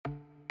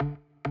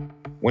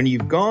When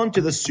you've gone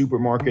to the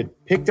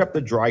supermarket, picked up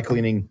the dry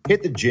cleaning,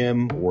 hit the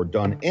gym, or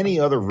done any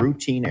other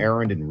routine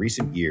errand in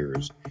recent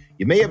years,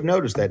 you may have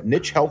noticed that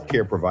niche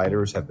healthcare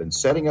providers have been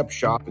setting up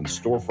shop in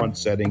storefront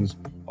settings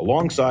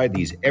alongside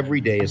these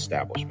everyday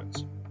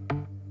establishments.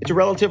 It's a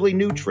relatively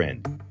new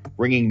trend,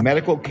 bringing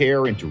medical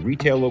care into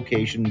retail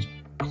locations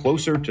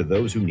closer to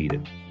those who need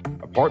it,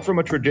 apart from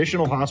a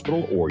traditional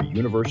hospital or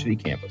university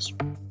campus.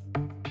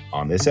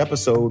 On this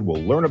episode,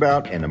 we'll learn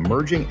about an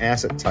emerging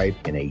asset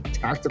type in a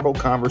tactical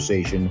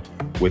conversation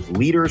with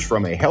leaders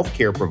from a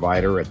healthcare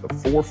provider at the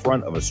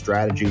forefront of a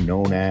strategy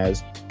known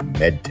as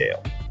Medtail.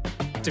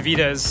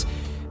 DaVita is,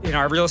 in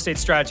our real estate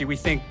strategy, we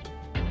think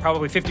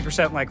probably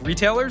 50% like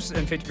retailers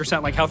and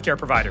 50% like healthcare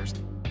providers.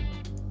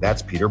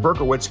 That's Peter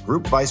Berkowitz,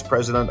 Group Vice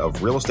President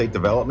of Real Estate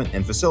Development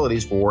and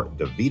Facilities for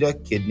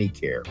DaVita Kidney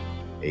Care,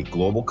 a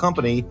global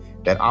company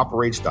that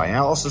operates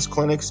dialysis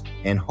clinics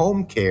and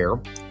home care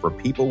for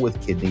people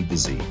with kidney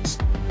disease.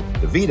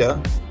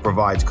 DaVita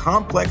provides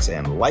complex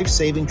and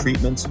life-saving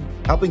treatments,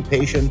 helping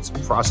patients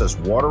process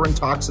water and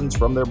toxins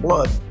from their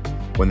blood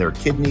when their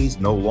kidneys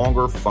no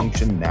longer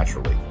function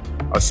naturally,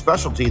 a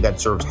specialty that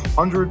serves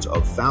hundreds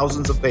of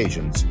thousands of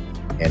patients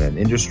and an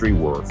industry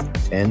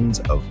worth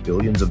tens of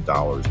billions of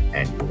dollars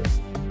annually.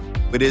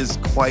 It is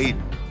quite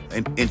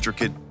an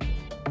intricate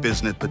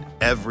business, but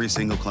every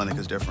single clinic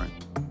is different.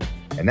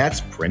 And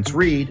that's Prince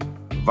Reed,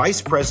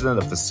 Vice President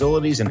of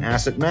Facilities and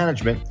Asset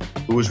Management,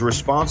 who is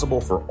responsible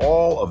for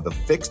all of the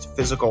fixed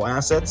physical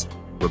assets,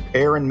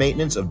 repair and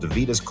maintenance of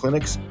DaVita's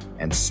clinics,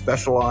 and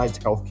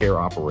specialized healthcare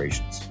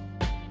operations.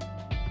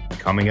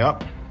 Coming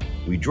up,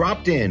 we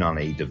dropped in on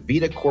a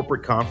DaVita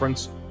corporate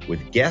conference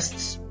with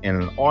guests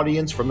and an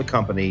audience from the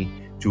company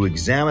to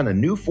examine a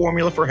new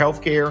formula for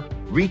healthcare,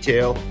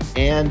 retail,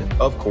 and,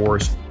 of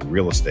course,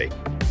 real estate.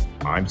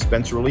 I'm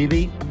Spencer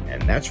Levy,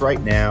 and that's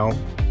right now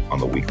on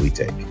the Weekly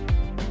Take.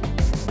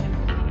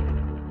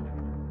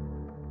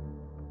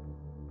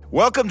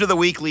 Welcome to the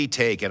Weekly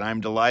Take, and I'm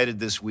delighted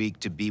this week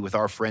to be with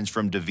our friends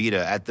from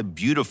DaVita at the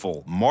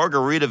beautiful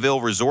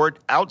Margaritaville Resort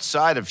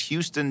outside of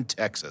Houston,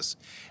 Texas.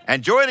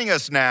 And joining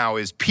us now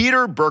is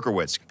Peter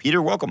Berkowitz.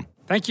 Peter, welcome.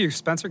 Thank you,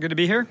 Spencer. Good to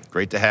be here.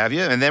 Great to have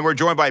you. And then we're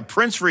joined by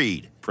Prince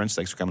Reed. Prince,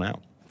 thanks for coming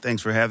out.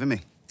 Thanks for having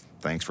me.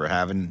 Thanks for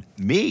having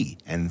me,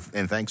 and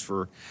thanks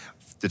for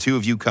the two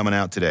of you coming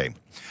out today.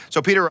 So,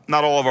 Peter,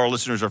 not all of our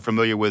listeners are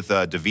familiar with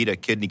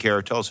DaVita Kidney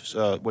Care. Tell us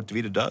what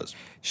DaVita does.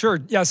 Sure.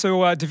 Yeah, so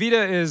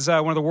DaVita is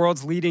one of the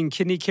world's leading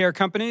kidney care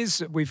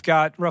companies. We've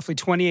got roughly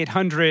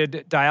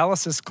 2,800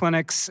 dialysis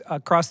clinics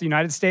across the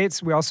United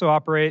States. We also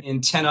operate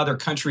in 10 other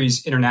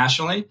countries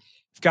internationally.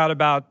 We've got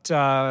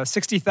about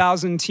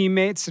 60,000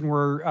 teammates, and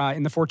we're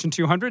in the Fortune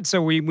 200.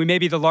 So we may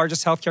be the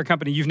largest healthcare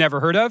company you've never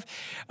heard of,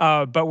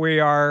 but we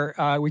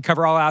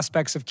cover all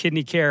aspects of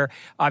kidney care,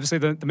 obviously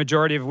the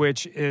majority of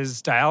which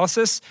is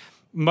dialysis,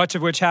 much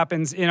of which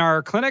happens in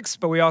our clinics,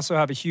 but we also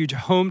have a huge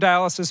home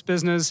dialysis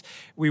business.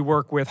 We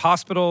work with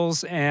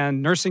hospitals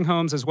and nursing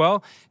homes as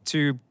well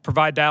to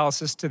provide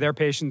dialysis to their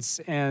patients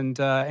and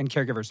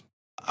caregivers.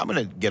 I'm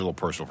going to get a little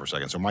personal for a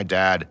second. So my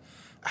dad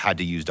had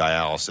to use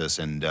dialysis,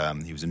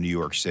 and he was in New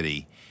York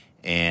City,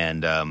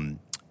 and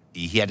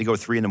he had to go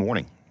 3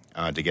 a.m.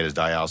 To get his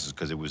dialysis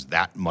because it was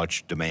that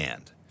much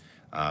demand.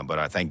 But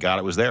I thank God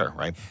it was there,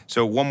 right?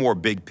 So one more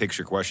big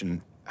picture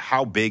question.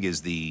 How big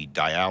is the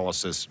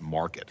dialysis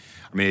market?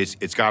 I mean,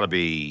 it's got to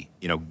be,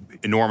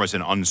 enormous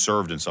and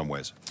unserved in some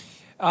ways.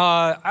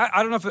 I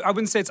don't know I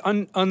wouldn't say it's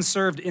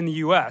unserved in the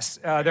U.S.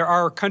 There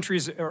are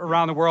countries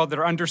around the world that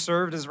are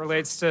underserved as it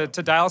relates to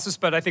dialysis,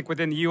 but I think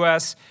within the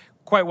U.S.,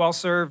 quite well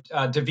served.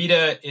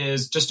 DaVita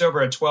is just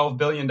over a $12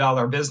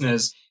 billion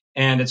business,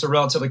 and it's a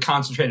relatively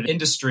concentrated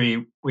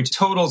industry, which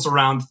totals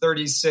around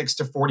 36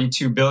 to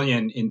 42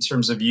 billion in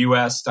terms of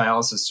U.S.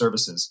 dialysis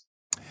services.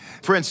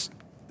 Prince,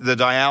 the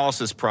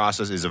dialysis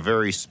process is a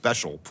very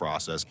special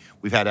process.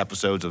 We've had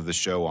episodes of this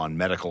show on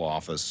medical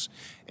office,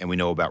 and we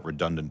know about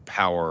redundant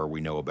power. We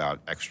know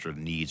about extra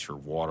needs for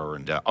water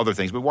and other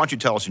things. But why don't you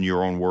tell us in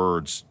your own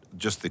words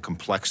just the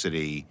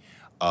complexity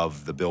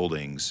of the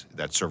buildings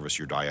that service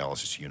your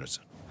dialysis units?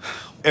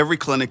 Every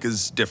clinic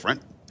is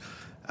different.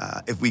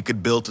 If we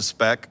could build to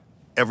spec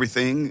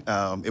everything,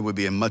 it would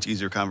be a much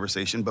easier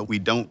conversation, but we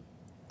don't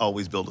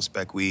always build a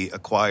spec. We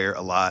acquire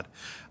a lot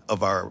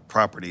of our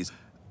properties.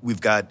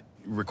 We've got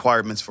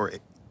requirements for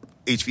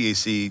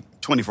HVAC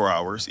 24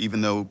 hours,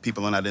 even though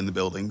people are not in the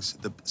buildings.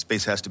 The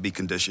space has to be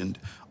conditioned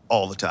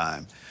all the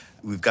time.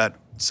 We've got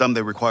some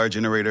that require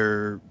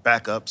generator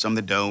backup, some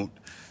that don't.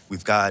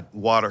 We've got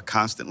water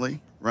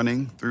constantly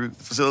running through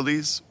the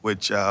facilities,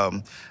 which I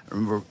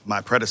remember my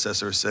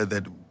predecessor said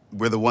that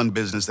we're the one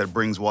business that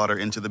brings water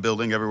into the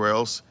building. Everywhere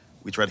else,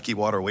 we try to keep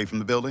water away from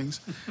the buildings.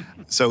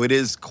 So it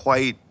is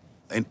quite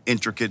an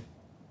intricate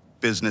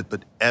business,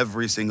 but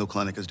every single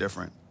clinic is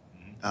different.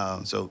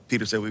 So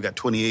Peter said we've got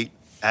 28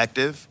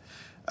 active,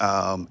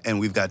 and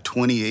we've got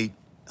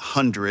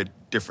 2,800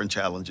 different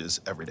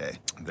challenges every day.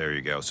 There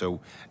you go.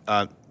 So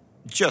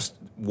just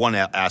one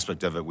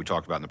aspect of it we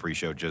talked about in the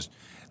pre-show, just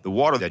the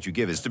water that you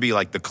give is to be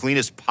like the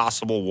cleanest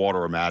possible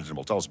water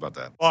imaginable. Tell us about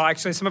that. Well,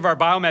 actually, some of our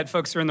biomed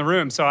folks are in the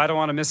room, so I don't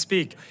want to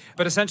misspeak.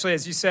 But essentially,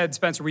 as you said,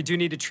 Spencer, we do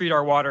need to treat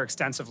our water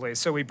extensively.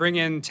 So we bring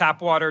in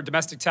tap water,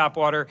 domestic tap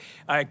water.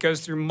 It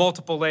goes through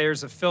multiple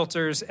layers of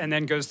filters and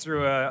then goes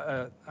through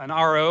an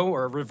RO,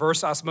 or a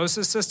reverse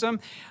osmosis system,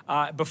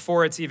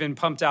 before it's even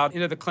pumped out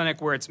into the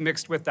clinic, where it's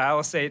mixed with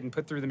dialysate and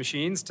put through the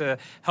machines to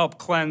help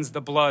cleanse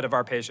the blood of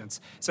our patients.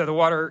 So the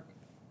water,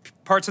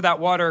 parts of that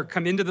water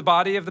come into the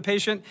body of the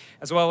patient,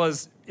 as well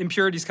as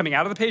impurities coming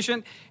out of the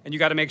patient, and you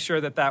got to make sure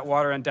that that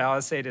water and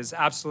dialysate is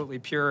absolutely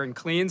pure and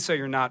clean, so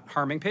you're not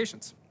harming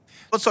patients.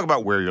 Let's talk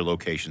about where your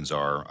locations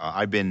are.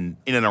 I've been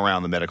in and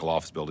around the medical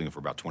office building for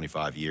about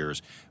 25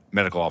 years,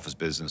 medical office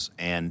business,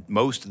 and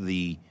most of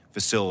the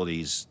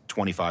facilities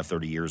 25,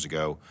 30 years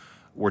ago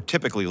were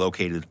typically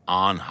located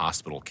on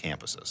hospital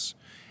campuses.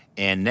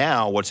 And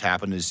now what's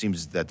happened is it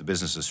seems that the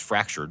business is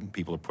fractured.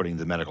 People are putting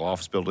the medical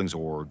office buildings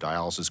or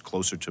dialysis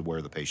closer to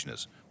where the patient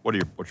is. What's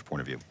your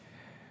point of view?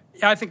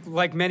 Yeah, I think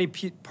like many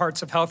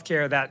parts of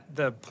healthcare, that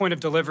the point of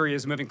delivery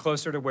is moving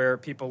closer to where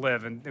people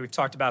live. And we've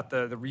talked about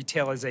the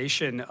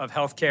retailization of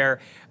healthcare,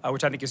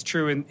 which I think is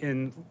true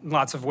in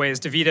lots of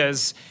ways. DaVita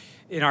is,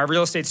 in our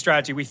real estate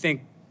strategy, we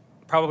think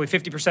probably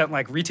 50%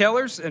 like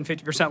retailers and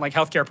 50% like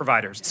healthcare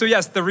providers. So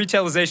yes, the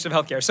retailization of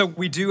healthcare. So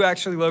we do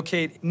actually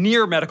locate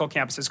near medical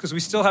campuses because we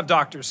still have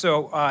doctors.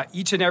 So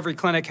each and every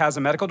clinic has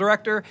a medical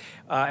director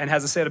and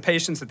has a set of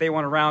patients that they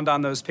want to round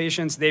on those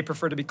patients. They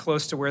prefer to be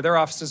close to where their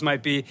offices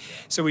might be.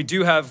 So we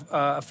do have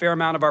a fair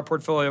amount of our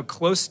portfolio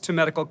close to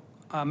medical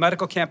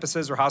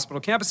campuses or hospital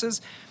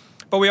campuses.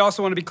 But we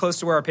also want to be close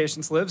to where our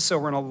patients live. So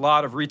we're in a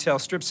lot of retail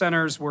strip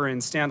centers. We're in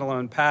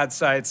standalone pad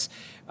sites.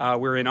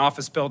 We're in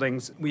office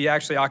buildings. We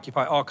actually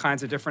occupy all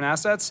kinds of different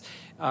assets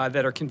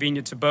that are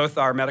convenient to both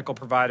our medical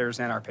providers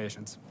and our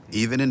patients.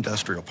 Even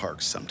industrial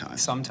parks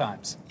sometimes.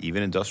 Sometimes.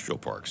 Even industrial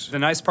parks. The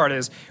nice part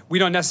is we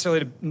don't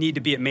necessarily need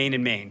to be at Main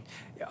and Main.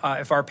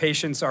 If our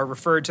patients are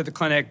referred to the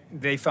clinic,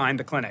 they find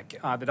the clinic.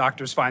 The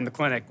doctors find the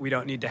clinic. We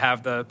don't need to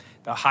have the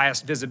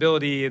highest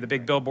visibility, the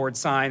big billboard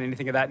sign,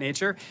 anything of that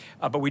nature.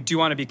 But we do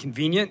want to be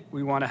convenient.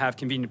 We want to have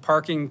convenient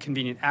parking,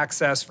 convenient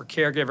access for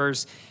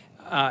caregivers,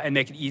 and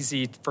make it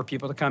easy for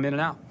people to come in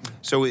and out.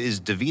 So is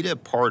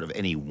DaVita part of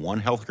any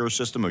one healthcare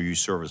system, or you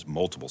service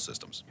multiple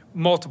systems?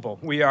 Multiple.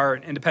 We are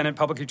an independent,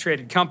 publicly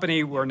traded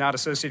company. We're not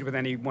associated with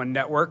any one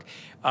network,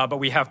 but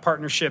we have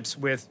partnerships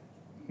with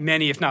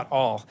many, if not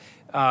all,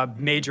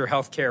 major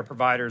healthcare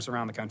providers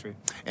around the country.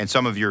 And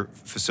some of your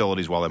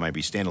facilities, while they might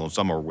be standalone,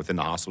 some are within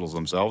the hospitals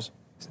themselves?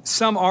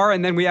 Some are,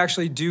 and then we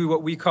actually do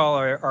what we call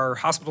our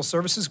hospital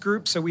services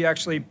group. So we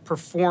actually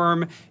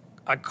perform,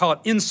 I call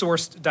it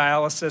insourced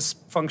dialysis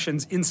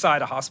functions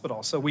inside a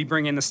hospital. So we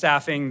bring in the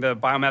staffing, the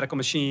biomedical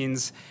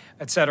machines,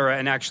 et cetera,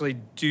 and actually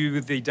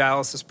do the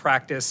dialysis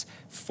practice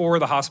for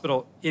the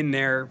hospital in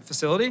their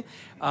facility.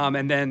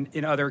 And then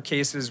in other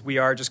cases, we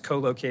are just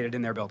co-located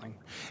in their building.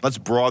 Let's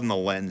broaden the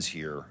lens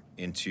here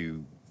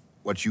into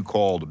what you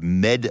called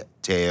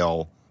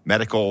Medtail,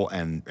 medical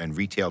and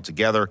retail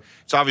together.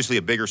 It's obviously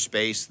a bigger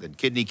space than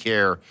kidney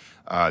care.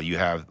 You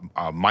have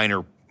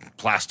minor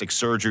plastic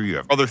surgery. You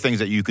have other things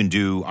that you can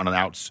do on an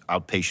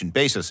outpatient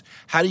basis.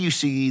 How do you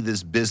see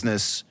this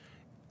business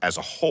as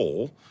a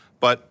whole?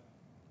 But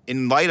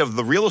in light of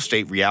the real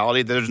estate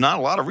reality, there's not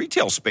a lot of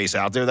retail space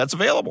out there that's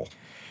available.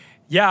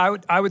 Yeah,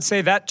 I would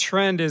say that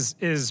trend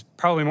is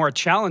probably more a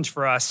challenge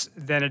for us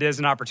than it is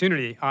an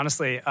opportunity,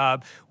 honestly.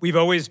 We've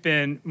always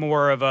been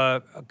more of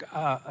a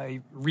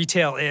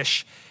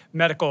retail-ish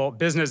medical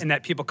business in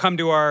that people come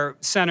to our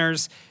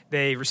centers,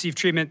 they receive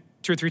treatment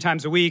 2 or 3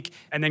 times a week,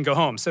 and then go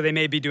home. So they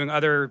may be doing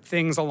other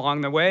things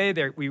along the way.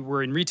 We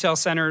were in retail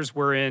centers.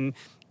 We're in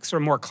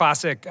sort of more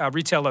classic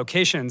retail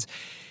locations.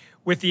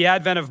 With the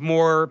advent of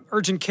more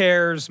urgent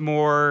cares,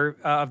 more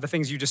of the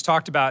things you just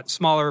talked about,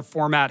 smaller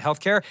format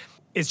healthcare,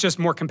 it's just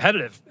more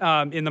competitive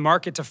in the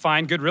market to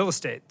find good real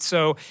estate.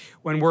 So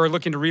when we're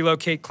looking to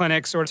relocate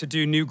clinics or to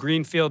do new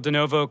greenfield de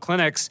novo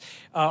clinics,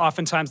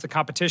 oftentimes the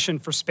competition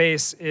for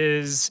space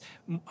is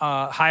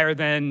higher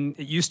than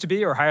it used to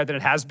be or higher than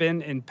it has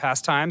been in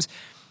past times.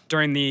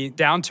 During the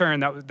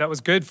downturn, that was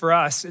good for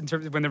us. In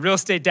terms of when the real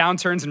estate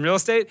downturns in real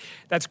estate,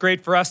 that's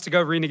great for us to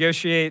go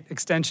renegotiate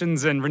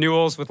extensions and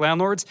renewals with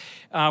landlords.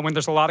 When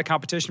there's a lot of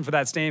competition for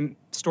that same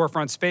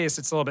storefront space,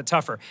 it's a little bit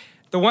tougher.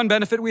 The one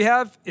benefit we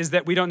have is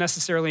that we don't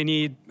necessarily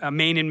need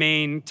main and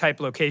main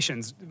type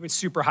locations with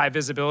super high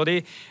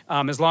visibility.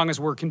 As long as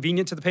we're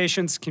convenient to the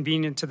patients,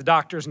 convenient to the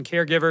doctors and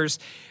caregivers,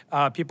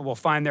 people will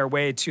find their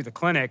way to the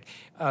clinic.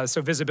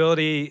 So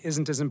visibility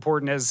isn't as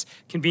important as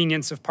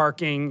convenience of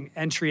parking,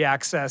 entry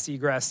access,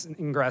 egress,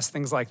 ingress,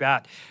 things like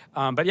that.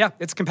 But yeah,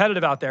 it's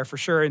competitive out there for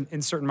sure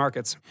in certain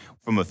markets.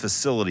 From a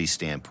facility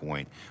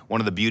standpoint,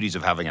 one of the beauties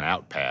of having an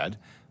outpad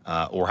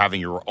or having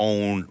your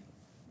own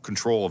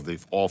control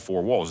of all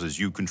 4 walls is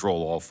you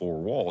control all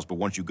 4 walls. But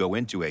once you go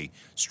into a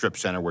strip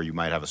center where you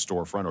might have a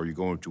storefront, or you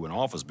go into an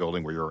office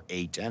building where you're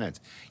a tenant,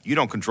 you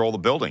don't control the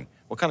building.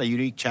 What kind of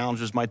unique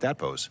challenges might that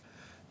pose?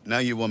 Now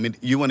you want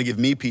to give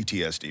me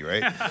PTSD,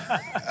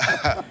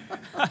 right?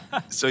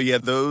 So yeah,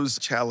 those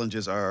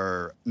challenges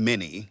are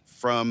many,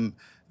 from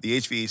the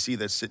HVAC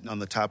that's sitting on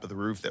the top of the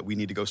roof that we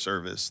need to go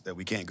service, that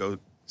we can't go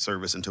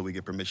service until we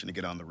get permission to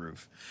get on the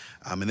roof.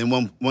 And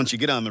then once you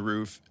get on the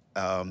roof,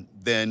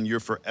 then you're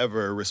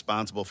forever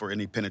responsible for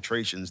any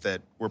penetrations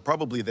that were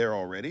probably there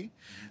already,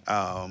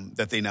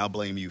 that they now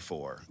blame you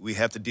for. We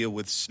have to deal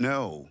with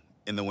snow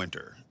in the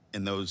winter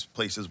in those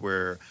places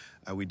where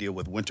we deal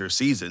with winter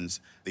seasons.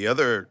 The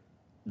other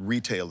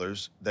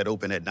retailers that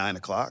open at 9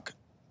 o'clock,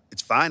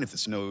 it's fine if the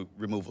snow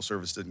removal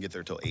service doesn't get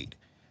there till 8.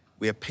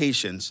 We have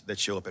patients that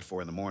show up at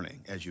 4 in the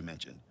morning, as you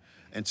mentioned.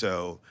 And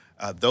so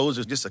those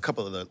are just a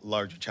couple of the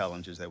larger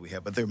challenges that we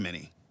have, but there are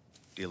many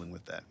dealing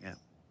with that, yeah.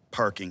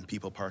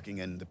 People parking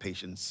in the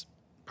patient's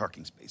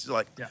parking spaces,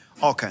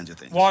 all kinds of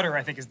things. Water,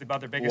 I think, is the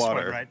other biggest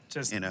one, right?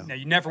 Just,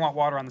 you never want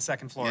water on the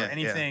second floor. Yeah,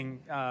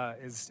 Anything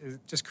is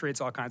just creates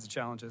all kinds of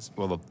challenges.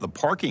 Well, the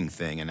parking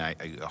thing, and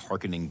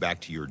hearkening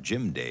back to your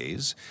gym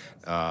days,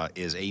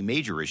 is a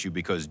major issue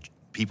because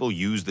people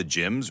use the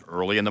gyms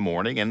early in the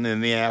morning and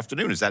in the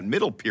afternoon. It's that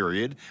middle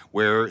period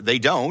where they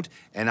don't,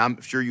 and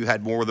I'm sure you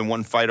had more than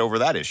one fight over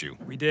that issue.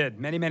 We did,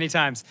 many, many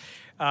times.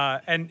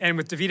 And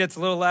with DaVita, it's a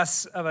little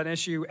less of an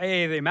issue.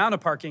 The amount of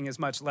parking is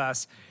much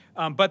less,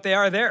 but they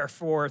are there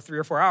for 3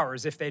 or 4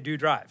 hours if they do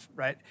drive,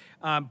 right?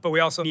 But we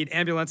also need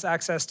ambulance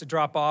access to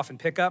drop off and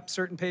pick up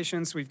certain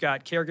patients. We've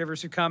got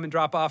caregivers who come and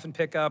drop off and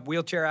pick up,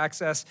 wheelchair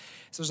access.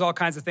 So there's all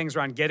kinds of things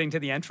around getting to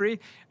the entry.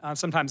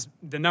 Sometimes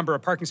the number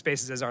of parking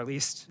spaces is our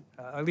least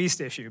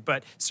issue,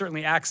 but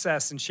certainly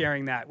access and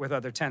sharing that with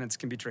other tenants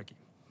can be tricky.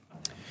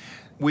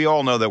 We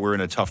all know that we're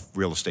in a tough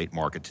real estate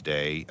market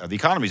today. The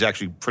economy is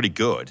actually pretty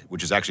good,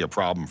 which is actually a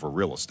problem for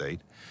real estate.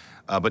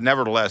 But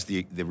nevertheless,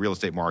 the real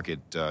estate market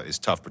is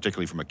tough,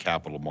 particularly from a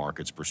capital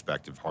markets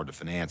perspective. Hard to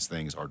finance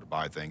things, hard to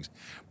buy things.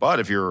 But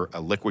if you're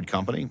a liquid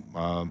company,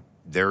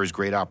 there is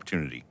great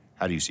opportunity.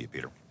 How do you see it,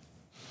 Peter?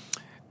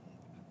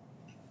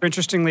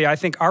 Interestingly, I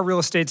think our real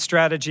estate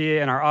strategy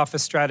and our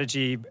office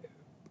strategy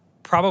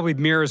probably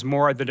mirrors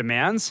more the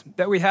demands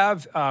that we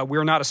have.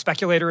 We're not a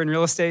speculator in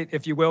real estate,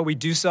 if you will. We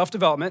do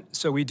self-development,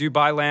 so we do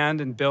buy land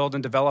and build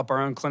and develop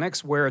our own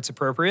clinics where it's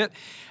appropriate.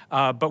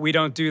 But we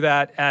don't do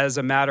that as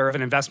a matter of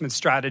an investment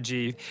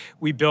strategy.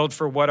 We build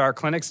for what our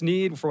clinics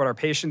need, for what our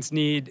patients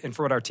need, and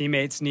for what our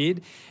teammates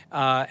need.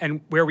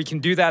 And where we can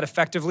do that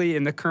effectively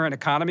in the current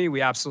economy,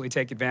 we absolutely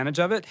take advantage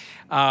of it.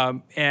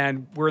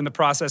 And we're in the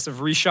process of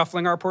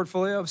reshuffling our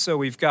portfolio. So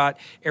we've got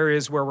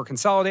areas where we're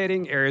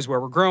consolidating, areas where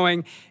we're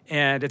growing,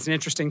 and it's an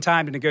interesting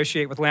time to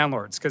negotiate with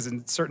landlords because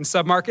in certain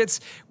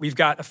submarkets, we've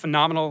got a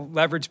phenomenal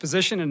leverage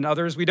position and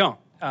others we don't.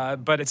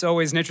 But it's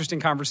always an interesting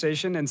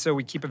conversation, and so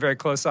we keep a very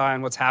close eye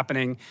on what's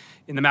happening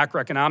in the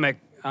macroeconomic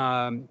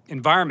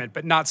environment,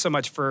 but not so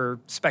much for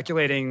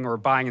speculating or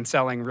buying and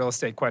selling real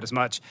estate quite as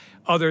much,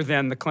 other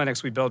than the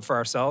clinics we build for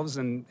ourselves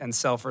and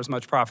sell for as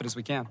much profit as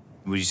we can.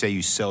 Would you say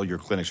you sell your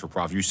clinics for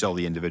profit? You sell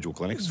the individual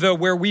clinics?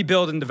 Where we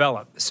build and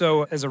develop.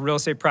 So as a real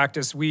estate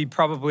practice, we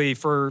probably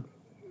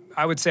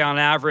I would say on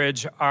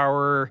average,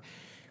 our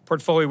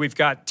portfolio, we've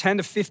got 10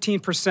 to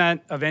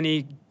 15% of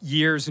any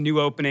year's new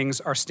openings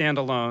are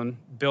standalone,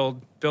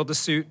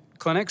 build-to-suit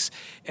clinics,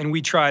 and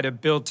we try to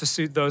build to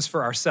suit those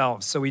for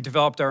ourselves. So we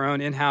developed our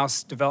own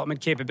in-house development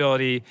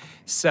capability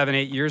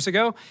 7-8 years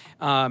ago,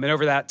 and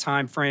over that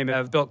time frame,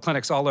 have built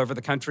clinics all over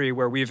the country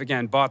where we've,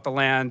 again, bought the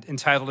land,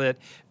 entitled it,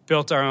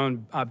 built our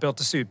own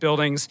built-to-suit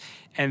buildings,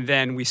 and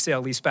then we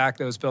sale-lease back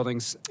those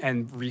buildings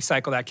and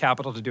recycle that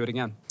capital to do it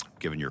again.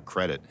 Given your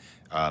credit,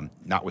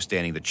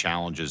 notwithstanding the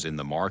challenges in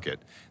the market,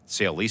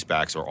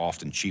 sale-leasebacks are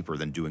often cheaper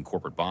than doing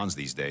corporate bonds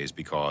these days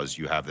because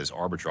you have this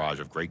arbitrage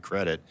of great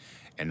credit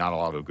and not a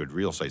lot of good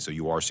real estate. So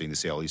you are seeing the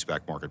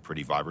sale-leaseback market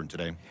pretty vibrant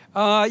today?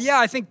 Yeah,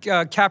 I think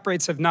cap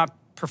rates have not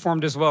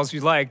performed as well as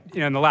you'd like,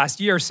 in the last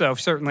year or so,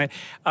 certainly.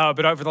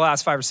 But over the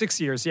last 5 or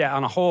 6 years,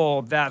 on a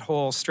whole, that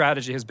whole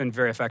strategy has been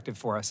very effective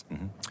for us.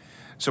 Mm-hmm.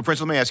 So,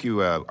 Prince, let me ask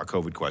you a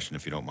COVID question,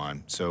 if you don't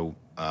mind. So,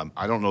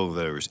 I don't know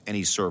that there's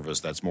any service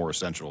that's more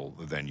essential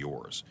than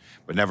yours.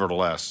 But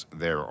nevertheless,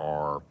 there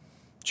are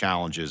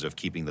challenges of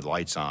keeping the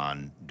lights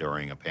on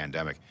during a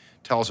pandemic.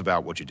 Tell us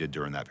about what you did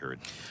during that period.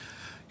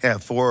 Yeah,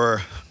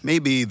 for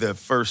maybe the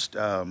first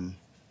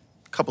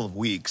couple of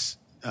weeks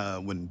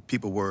when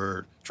people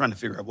were trying to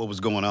figure out what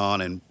was going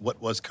on and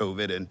what was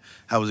COVID and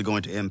how was it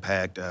going to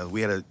impact,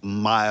 we had a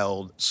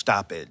mild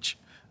stoppage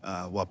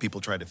while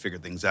people tried to figure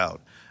things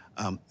out.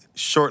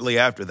 Shortly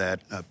after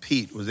that,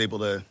 Pete was able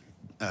to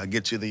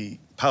get to the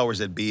powers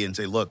that be and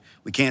say, look,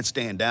 we can't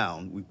stand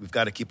down. We've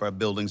got to keep our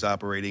buildings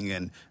operating,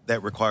 and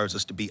that requires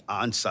us to be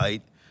on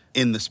site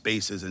in the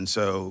spaces. And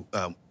so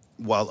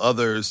while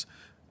others,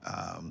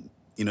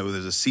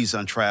 there's a cease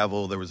on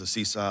travel, there was a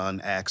cease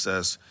on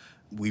access,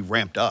 we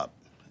ramped up.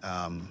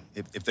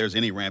 If there's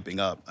any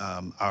ramping up,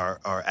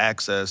 our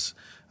access,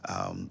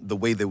 the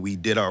way that we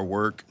did our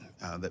work,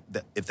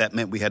 if that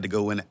meant we had to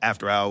go in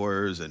after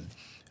hours and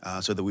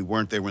so that we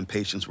weren't there when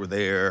patients were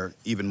there,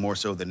 even more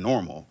so than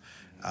normal.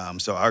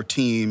 So our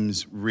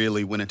teams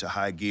really went into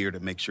high gear to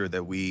make sure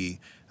that we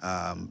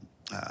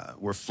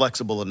we're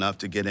flexible enough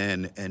to get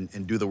in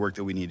and do the work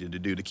that we needed to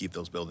do to keep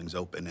those buildings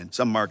open. And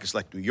some markets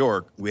like New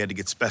York, we had to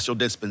get special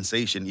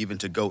dispensation even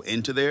to go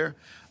into there.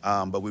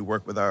 But we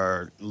worked with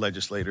our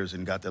legislators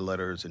and got the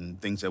letters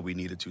and things that we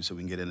needed to so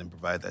we can get in and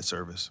provide that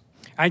service.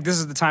 I think this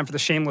is the time for the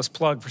shameless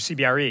plug for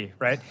CBRE,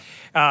 right?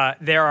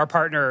 They're our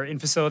partner in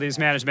facilities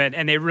management,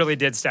 and they really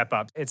did step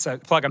up. It's a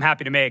plug I'm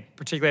happy to make,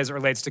 particularly as it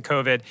relates to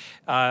COVID.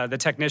 The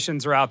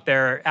technicians are out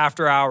there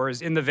after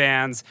hours in the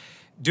vans,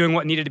 doing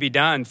what needed to be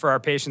done for our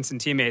patients and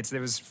teammates.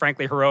 It was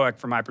frankly heroic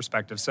from my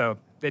perspective. So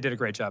they did a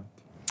great job.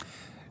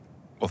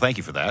 Well, thank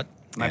you for that.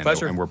 My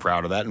pleasure. And we're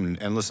proud of that.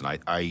 And listen,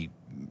 I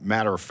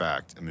matter of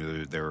fact, I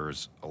mean,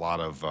 there's a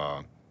lot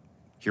of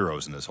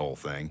heroes in this whole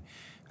thing,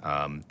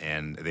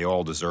 and they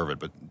all deserve it.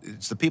 But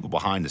it's the people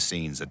behind the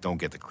scenes that don't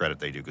get the credit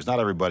they do, because not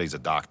everybody's a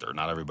doctor,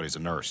 not everybody's a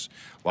nurse.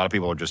 A lot of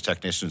people are just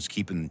technicians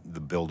keeping the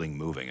building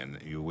moving,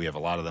 and we have a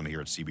lot of them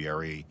here at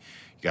CBRE. You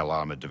got a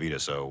lot of them at DaVita,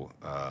 so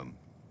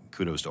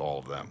kudos to all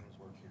of them.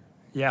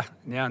 Yeah,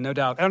 no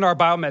doubt. And our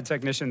biomed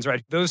technicians,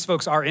 right? Those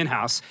folks are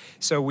in-house.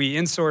 So we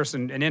insource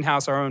and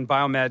in-house our own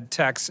biomed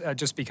techs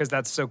just because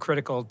that's so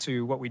critical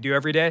to what we do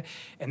every day.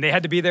 And they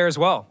had to be there as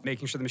well,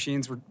 making sure the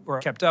machines were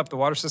kept up, the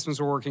water systems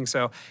were working.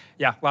 So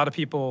yeah, a lot of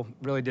people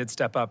really did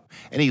step up.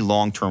 Any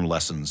long-term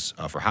lessons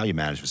for how you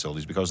manage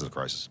facilities because of the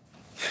crisis?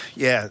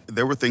 Yeah,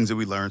 there were things that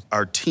we learned.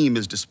 Our team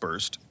is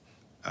dispersed.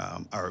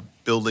 Our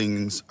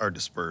buildings are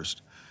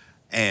dispersed.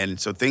 And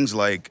so things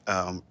like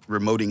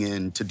remoting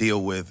in to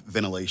deal with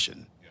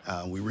ventilation.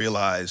 We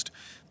realized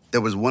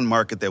there was one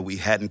market that we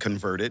hadn't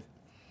converted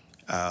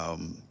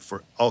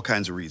for all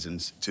kinds of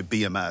reasons to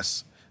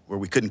BMS, where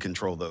we couldn't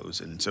control those.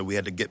 And so we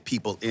had to get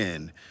people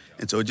in.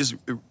 And so it just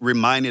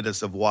reminded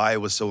us of why it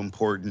was so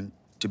important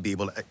to be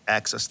able to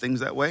access things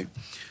that way.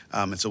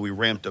 And so we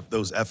ramped up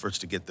those efforts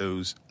to get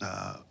those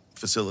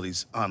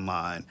facilities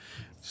online.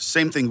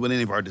 Same thing with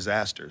any of our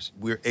disasters.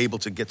 We're able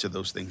to get to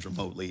those things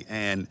remotely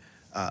and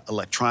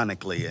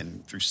electronically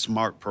and through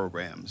smart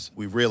programs.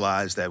 We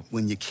realized that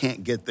when you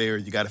can't get there,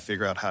 you got to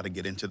figure out how to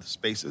get into the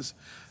spaces.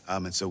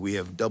 And so we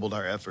have doubled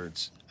our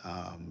efforts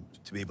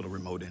to be able to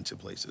remote into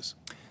places.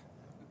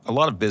 A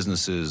lot of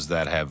businesses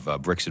that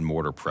have bricks and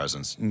mortar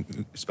presence,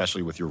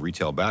 especially with your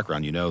retail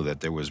background, you know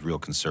that there was real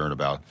concern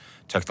about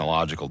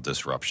technological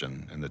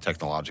disruption. And the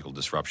technological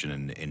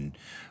disruption in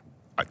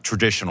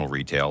traditional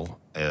retail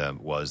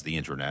was the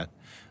internet.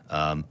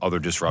 Other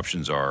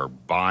disruptions are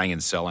buying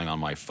and selling on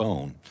my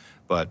phone.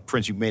 But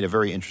Prince, you made a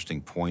very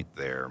interesting point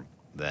there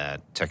that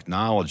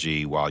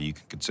technology, while you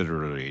can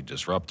consider it a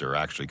disruptor,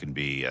 actually can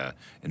be an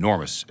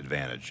enormous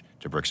advantage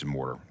to bricks and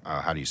mortar.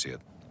 How do you see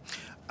it?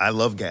 I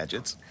love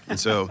gadgets, and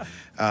so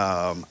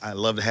I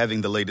love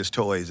having the latest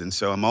toys, and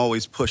so I'm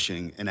always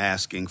pushing and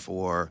asking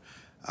for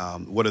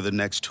what are the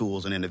next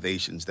tools and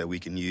innovations that we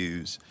can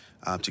use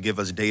to give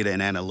us data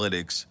and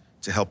analytics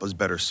to help us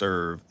better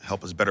serve,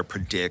 help us better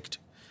predict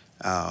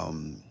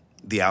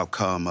the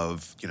outcome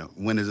of,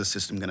 when is a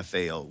system going to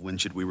fail? When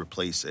should we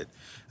replace it?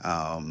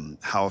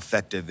 How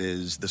effective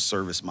is the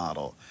service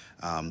model?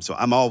 So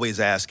I'm always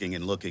asking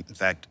and looking. In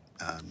fact,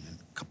 in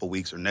a couple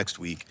weeks or next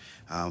week,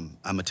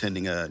 I'm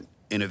attending a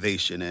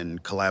innovation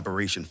and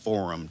collaboration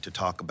forum to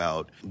talk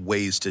about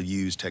ways to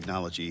use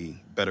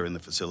technology better in the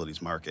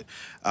facilities market.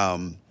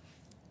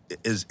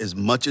 As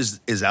much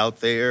as is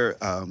out there,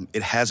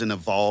 it hasn't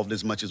evolved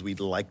as much as we'd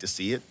like to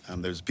see it.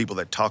 There's people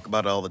that talk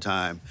about it all the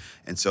time.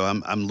 And so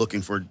I'm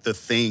looking for the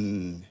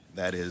thing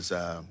that is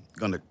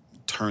going to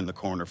turn the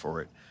corner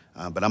for it.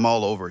 But I'm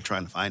all over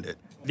trying to find it.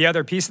 The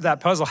other piece of that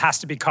puzzle has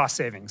to be cost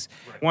savings.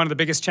 Right. One of the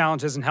biggest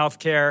challenges in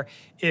healthcare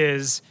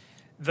is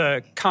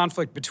the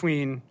conflict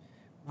between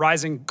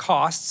rising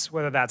costs,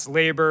 whether that's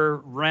labor,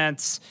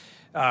 rents,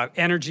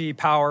 energy,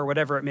 power,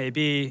 whatever it may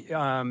be.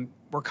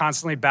 We're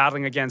constantly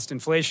battling against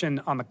inflation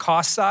on the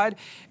cost side,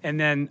 and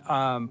then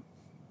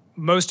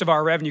most of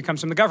our revenue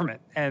comes from the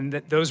government, and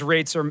those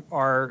rates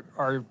are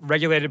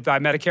regulated by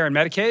Medicare and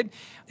Medicaid,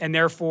 and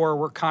therefore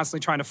we're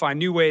constantly trying to find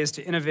new ways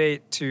to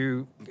innovate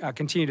to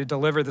continue to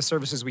deliver the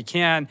services we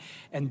can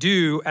and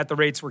do at the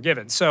rates we're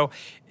given. So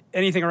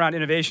anything around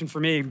innovation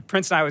for me,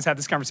 Prince and I always had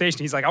this conversation.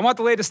 He's like, I want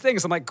the latest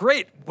things. I'm like,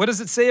 great. What does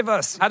it save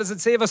us? How does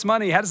it save us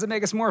money? How does it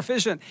make us more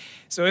efficient?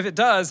 So if it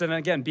does, and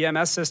again,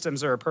 BMS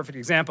systems are a perfect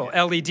example.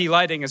 LED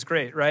lighting is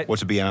great, right?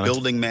 What's a BMS?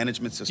 Building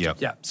management system. Yep.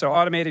 Yeah. So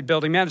automated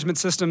building management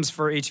systems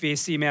for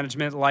HVAC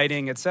management,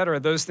 lighting, et cetera.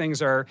 Those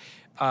things are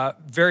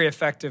very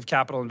effective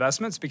capital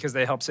investments because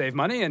they help save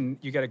money and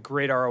you get a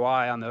great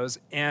ROI on those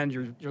and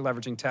you're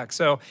leveraging tech.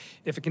 So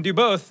if it can do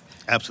both,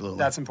 absolutely,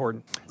 that's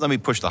important. Let me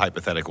push the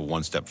hypothetical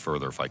one step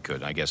further if I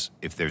could. I guess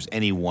if there's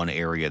any one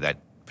area that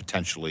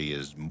potentially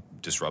is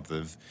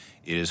disruptive,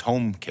 it is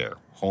home care,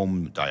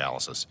 home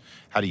dialysis.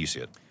 How do you see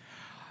it?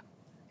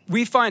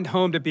 We find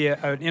home to be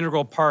an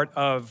integral part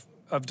of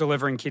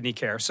delivering kidney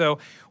care. So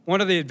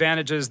one of the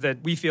advantages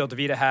that we feel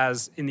DaVita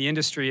has in the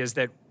industry is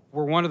that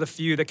we're one of the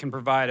few that can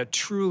provide a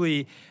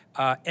truly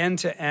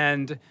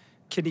end-to-end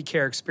kidney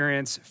care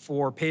experience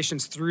for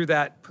patients through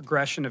that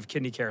progression of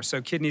kidney care.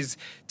 So kidneys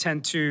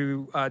tend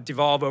to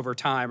devolve over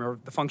time, or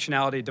the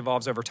functionality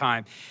devolves over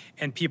time,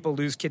 and people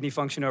lose kidney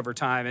function over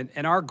time.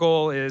 And our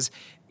goal is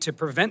to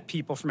prevent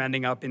people from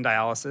ending up in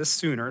dialysis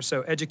sooner.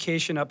 So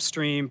education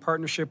upstream,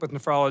 partnership with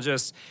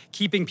nephrologists,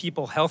 keeping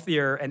people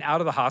healthier and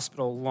out of the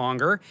hospital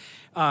longer.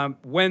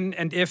 When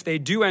and if they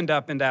do end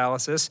up in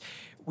dialysis,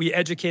 we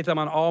educate them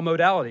on all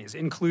modalities,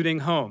 including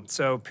home.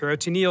 So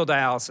peritoneal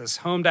dialysis,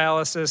 home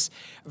dialysis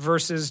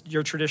versus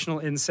your traditional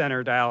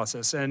in-center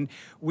dialysis. And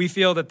we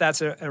feel that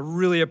that's a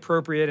really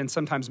appropriate and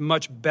sometimes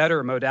much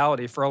better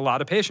modality for a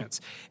lot of patients.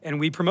 And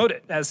we promote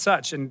it as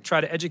such and try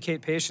to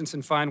educate patients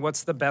and find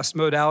what's the best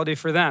modality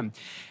for them.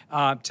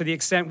 To the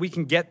extent we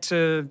can get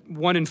to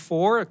 1 in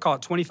 4, call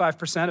it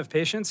 25% of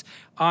patients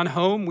on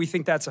home, we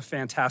think that's a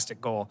fantastic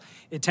goal.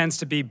 It tends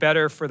to be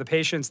better for the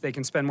patients. They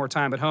can spend more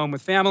time at home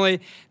with family.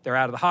 They're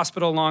out of the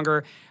hospital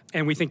longer.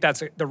 And we think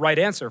that's the right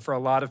answer for a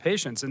lot of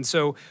patients. And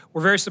so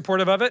we're very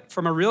supportive of it.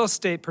 From a real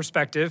estate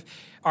perspective,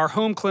 our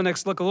home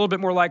clinics look a little bit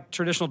more like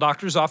traditional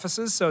doctor's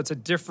offices. So it's a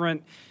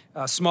different,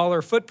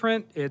 smaller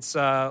footprint. It's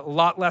a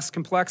lot less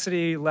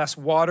complexity, less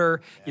water.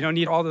 You don't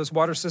need all those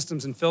water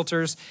systems and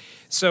filters.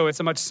 So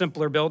it's a much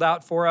simpler build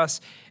out for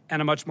us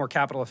and a much more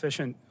capital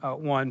efficient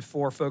one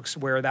for folks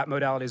where that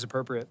modality is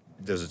appropriate.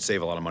 Does it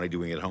save a lot of money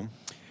doing it at home?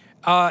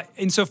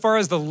 Insofar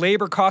as the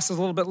labor cost is a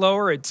little bit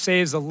lower, it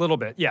saves a little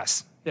bit,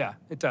 yes. Yeah,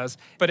 it does.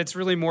 But it's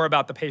really more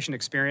about the patient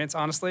experience,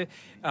 honestly.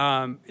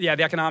 The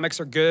economics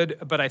are good,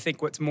 but I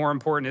think what's more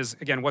important is,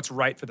 again, what's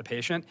right for the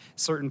patient.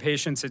 Certain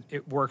patients,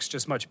 it works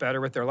just much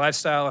better with their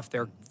lifestyle. If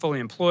they're fully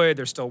employed,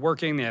 they're still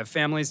working, they have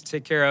families to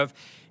take care of,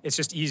 it's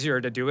just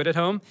easier to do it at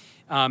home.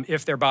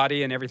 If their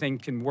body and everything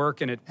can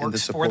work and it works for that. And the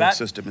support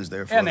system is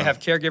there for them. And they have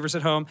caregivers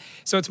at home.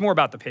 So it's more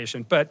about the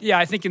patient. But yeah,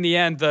 I think in the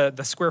end,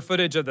 the square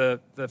footage of the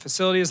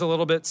facility is a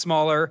little bit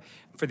smaller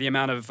for the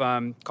amount of,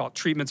 call it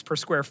treatments per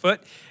square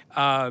foot.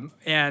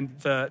 And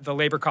the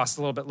labor cost is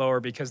a little bit lower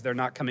because they're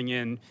not coming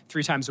in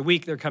 3 times a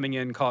week. They're coming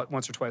in, call it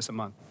once or twice a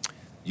month.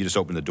 You just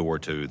opened the door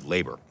to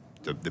labor,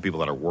 the people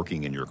that are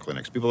working in your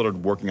clinics, people that are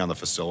working on the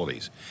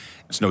facilities.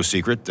 It's no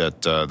secret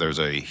that there's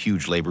a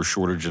huge labor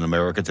shortage in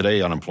America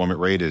today. Unemployment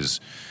rate is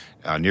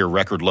near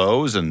record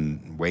lows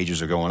and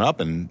wages are going up.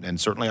 And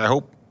certainly I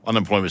hope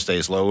unemployment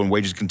stays low and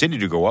wages continue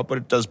to go up, but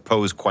it does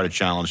pose quite a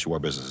challenge to our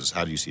businesses.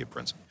 How do you see it,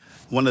 Prince?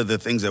 One of the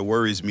things that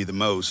worries me the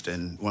most,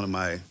 and one of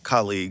my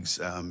colleagues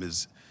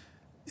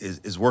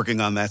is working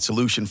on that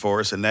solution for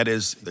us, and that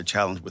is the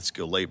challenge with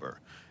skilled labor.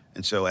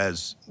 And so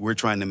as we're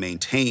trying to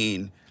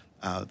maintain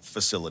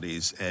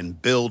facilities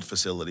and build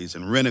facilities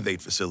and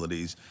renovate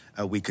facilities,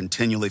 we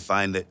continually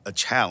find that a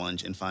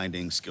challenge in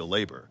finding skilled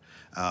labor.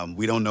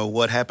 We don't know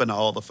what happened to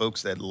all the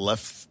folks that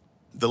left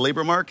the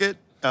labor market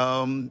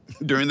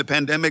during the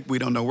pandemic. We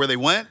don't know where they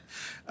went.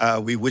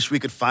 We wish we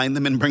could find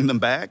them and bring them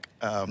back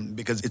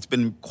because it's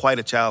been quite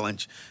a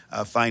challenge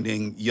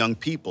finding young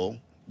people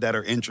that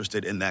are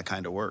interested in that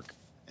kind of work.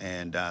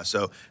 And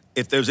so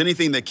if there's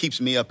anything that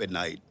keeps me up at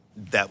night,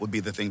 that would be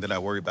the thing that I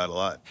worry about a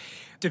lot.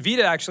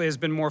 DaVita actually has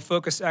been more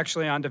focused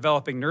actually on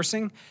developing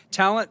nursing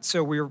talent.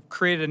 So we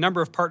created a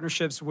number of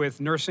partnerships with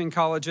nursing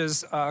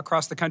colleges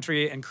across the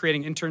country and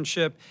creating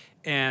internship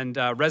and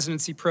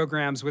residency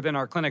programs within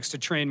our clinics to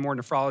train more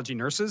nephrology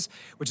nurses,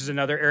 which is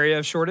another area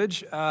of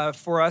shortage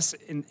for us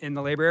in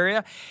the labor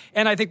area.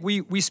 And I think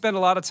we spend a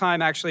lot of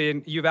time actually,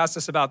 and you've asked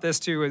us about this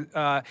too,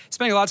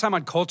 spending a lot of time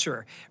on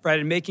culture, right,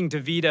 and making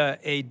DaVita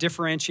a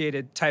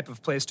differentiated type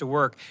of place to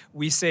work.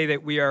 We say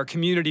that we are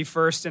community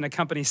first and a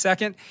company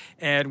second,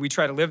 and we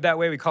try to live that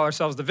way. We call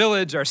ourselves the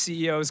Village. Our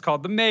CEO is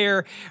called the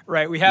Mayor,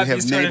 right? We have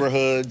these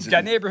neighborhoods.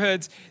 Got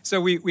neighborhoods. So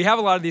we have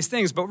a lot of these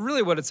things, but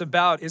really what it's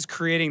about is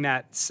creating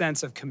that sense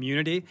of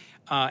community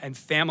and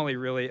family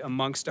really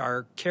amongst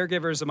our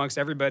caregivers, amongst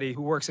everybody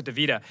who works at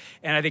DaVita.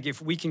 And I think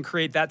if we can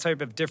create that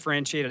type of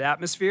differentiated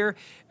atmosphere,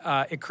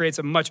 it creates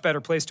a much better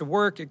place to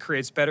work. It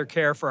creates better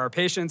care for our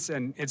patients.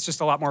 And it's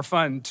just a lot more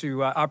fun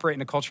to operate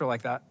in a culture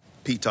like that.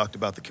 Pete talked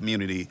about the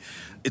community.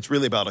 It's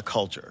really about a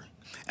culture.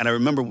 And I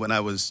remember when I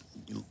was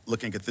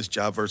looking at this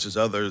job versus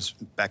others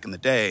back in the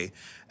day,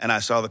 and I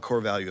saw the core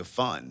value of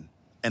fun.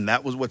 And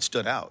that was what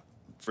stood out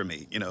for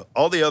me. You know,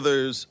 all the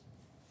others,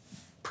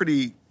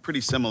 pretty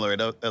similar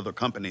at other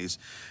companies.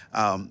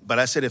 But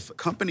I said, if a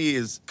company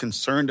is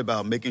concerned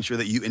about making sure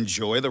that you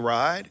enjoy the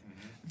ride,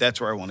 that's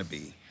where I want to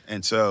be.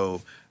 And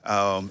so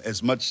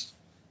as much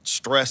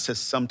stress as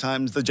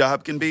sometimes the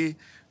job can be,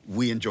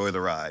 we enjoy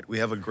the ride. We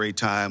have a great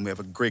time. We have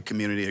a great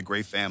community, a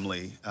great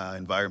family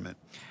environment.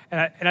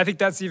 And I think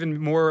that's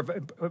even more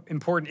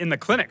important in the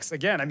clinics.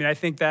 Again, I mean, I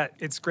think that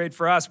it's great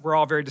for us. We're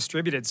all very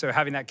distributed, so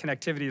having that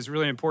connectivity is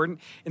really important.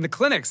 In the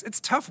clinics, it's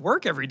tough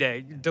work every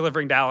day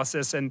delivering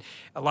dialysis, and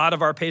a lot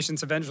of our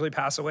patients eventually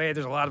pass away.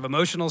 There's a lot of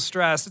emotional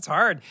stress. It's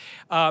hard.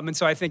 And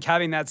so I think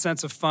having that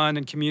sense of fun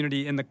and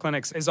community in the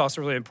clinics is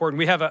also really important.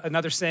 We have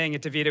another saying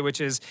at DaVita,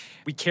 which is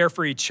we care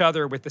for each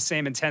other with the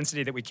same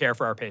intensity that we care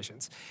for our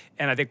patients.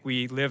 And I think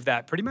we live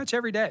that pretty much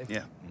every day.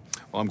 Yeah.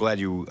 Well, I'm glad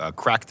you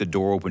cracked the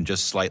door open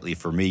just slightly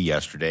for me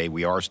yesterday.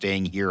 We are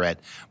staying here at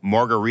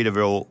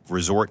Margaritaville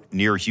Resort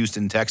near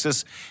Houston,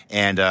 Texas,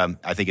 and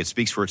I think it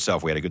speaks for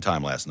itself. We had a good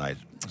time last night.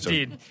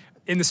 Indeed.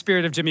 In the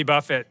spirit of Jimmy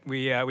Buffett,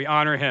 we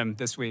honor him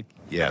this week.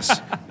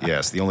 Yes,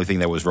 yes. The only thing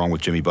that was wrong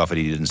with Jimmy Buffett,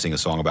 he didn't sing a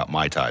song about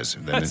Mai Tais.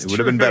 Then it would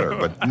have been better.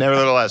 But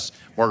nevertheless,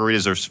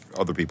 margaritas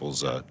are other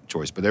people's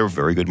choice. But they were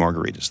very good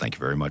margaritas. Thank you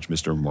very much,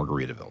 Mr.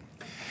 Margaritaville.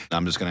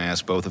 I'm just going to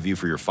ask both of you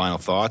for your final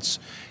thoughts.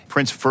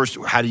 Prince, first,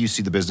 how do you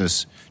see the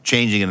business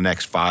changing in the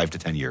next 5 to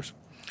 10 years?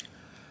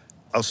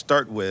 I'll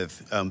start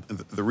with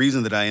the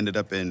reason that I ended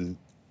up in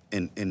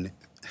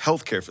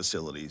healthcare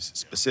facilities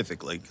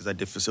specifically, because I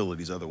did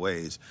facilities other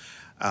ways,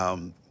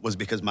 was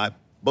because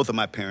both of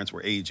my parents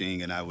were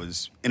aging, and I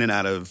was in and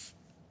out of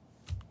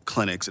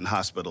clinics and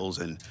hospitals,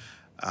 and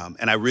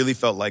I really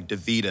felt like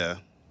DaVita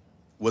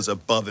was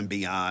above and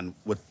beyond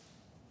what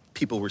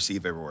people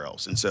receive everywhere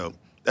else. And so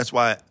that's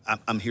why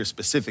I'm here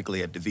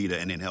specifically at DaVita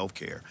and in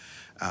healthcare,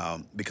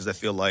 because I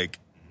feel like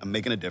I'm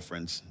making a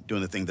difference,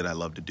 doing the thing that I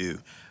love to do.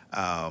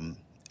 And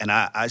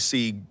I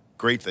see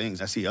great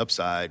things. I see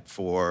upside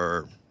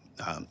for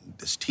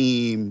this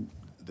team,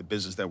 the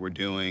business that we're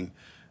doing.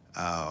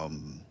 I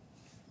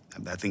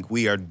think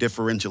we are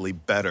differentially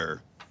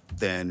better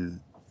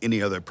than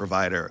any other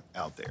provider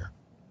out there.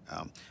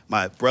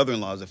 My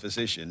brother-in-law is a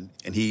physician,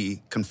 and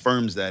he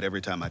confirms that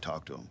every time I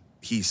talk to him.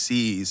 He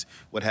sees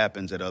what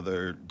happens at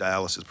other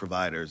dialysis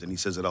providers, and he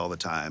says it all the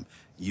time.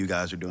 You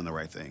guys are doing the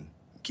right thing.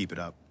 Keep it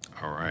up.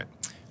 All right.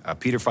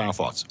 Peter, final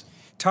thoughts.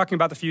 Talking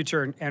about the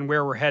future and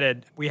where we're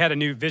headed, we had a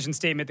new vision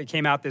statement that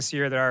came out this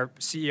year that our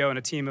CEO and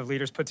a team of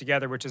leaders put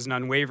together, which is an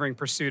unwavering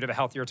pursuit of a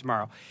healthier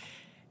tomorrow.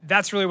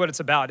 That's really what it's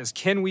about, is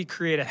can we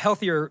create a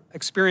healthier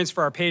experience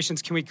for our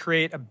patients? Can we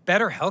create a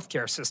better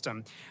healthcare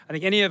system? I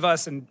think any of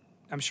us, and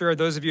I'm sure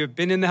those of you who have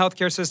been in the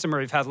healthcare system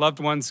or have had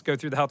loved ones go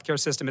through the healthcare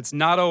system, it's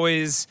not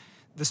always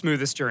the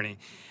smoothest journey.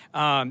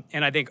 And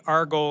I think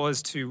our goal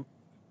is to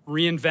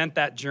reinvent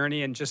that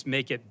journey and just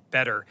make it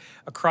better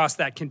across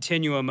that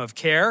continuum of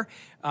care.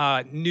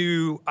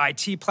 New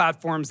IT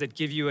platforms that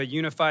give you a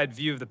unified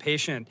view of the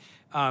patient.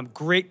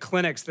 Great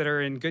clinics that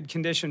are in good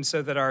condition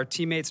so that our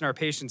teammates and our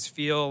patients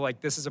feel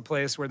like this is a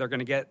place where they're going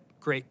to get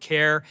great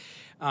care.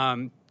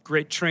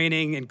 Great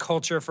training and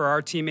culture for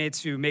our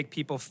teammates who make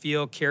people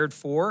feel cared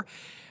for.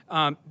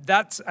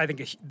 That's, I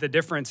think, the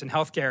difference in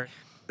healthcare.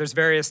 There's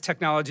various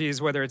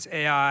technologies, whether it's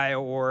AI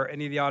or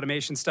any of the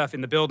automation stuff in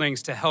the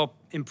buildings to help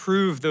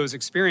improve those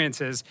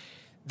experiences.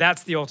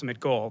 That's the ultimate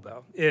goal,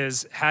 though,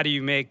 is how do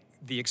you make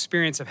the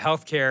experience of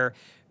healthcare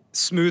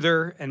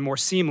smoother and more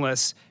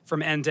seamless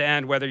from end to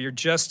end, whether you're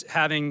just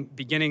having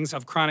beginnings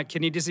of chronic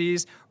kidney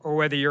disease or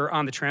whether you're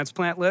on the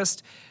transplant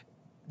list.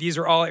 These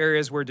are all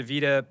areas where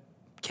DaVita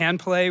can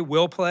play,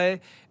 will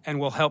play, and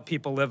will help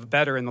people live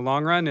better in the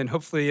long run. And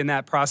hopefully in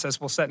that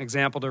process, we'll set an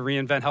example to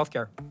reinvent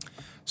healthcare.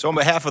 So on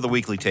behalf of the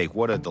Weekly Take,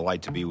 what a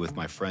delight to be with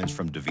my friends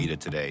from DaVita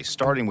today,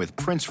 starting with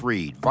Prince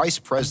Reed, Vice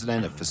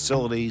President of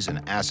Facilities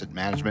and Asset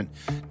Management,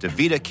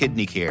 DaVita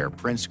Kidney Care.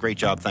 Prince, great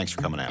job. Thanks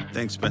for coming out.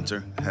 Thanks,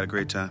 Spencer. Had a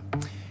great time.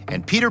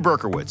 And Peter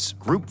Berkowitz,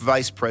 Group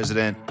Vice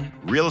President,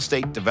 Real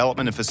Estate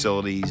Development and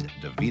Facilities,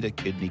 DaVita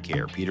Kidney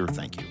Care. Peter,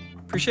 thank you.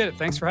 Appreciate it.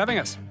 Thanks for having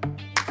us.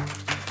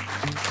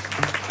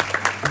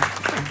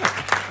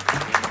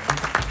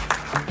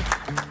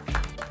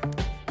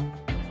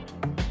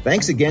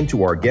 Thanks again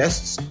to our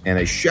guests, and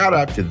a shout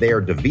out to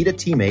their DaVita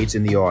teammates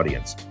in the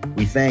audience.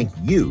 We thank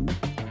you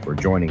for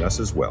joining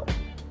us as well.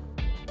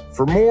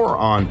 For more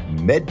on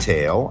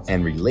Medtail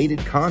and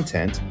related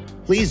content,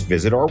 please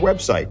visit our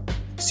website,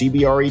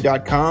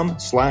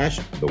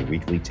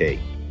 cbre.com/theweeklytake.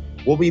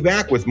 We'll be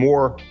back with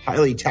more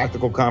highly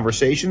tactical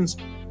conversations,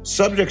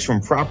 subjects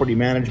from property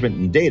management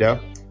and data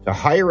to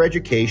higher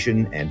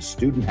education and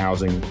student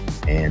housing,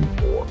 and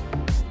more.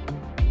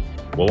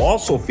 We'll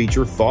also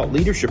feature thought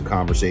leadership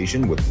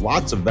conversation with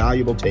lots of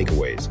valuable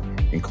takeaways,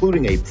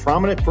 including a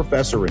prominent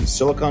professor in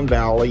Silicon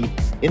Valley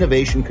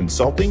innovation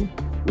consulting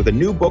with a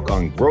new book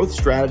on growth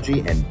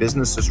strategy and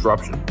business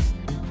disruption,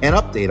 an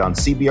update on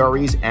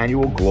CBRE's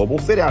annual Global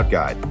Fit Out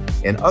Guide,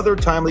 and other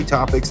timely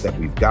topics that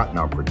we've got in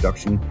our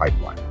production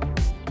pipeline.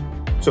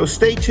 So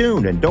stay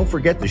tuned and don't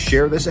forget to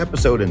share this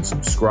episode and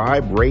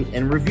subscribe, rate,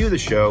 and review the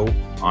show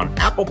on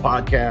Apple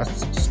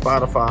Podcasts,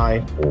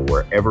 Spotify, or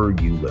wherever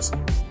you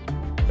listen.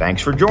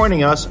 Thanks for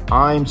joining us.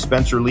 I'm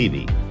Spencer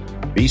Levy.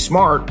 Be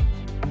smart,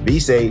 be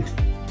safe,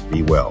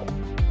 be well.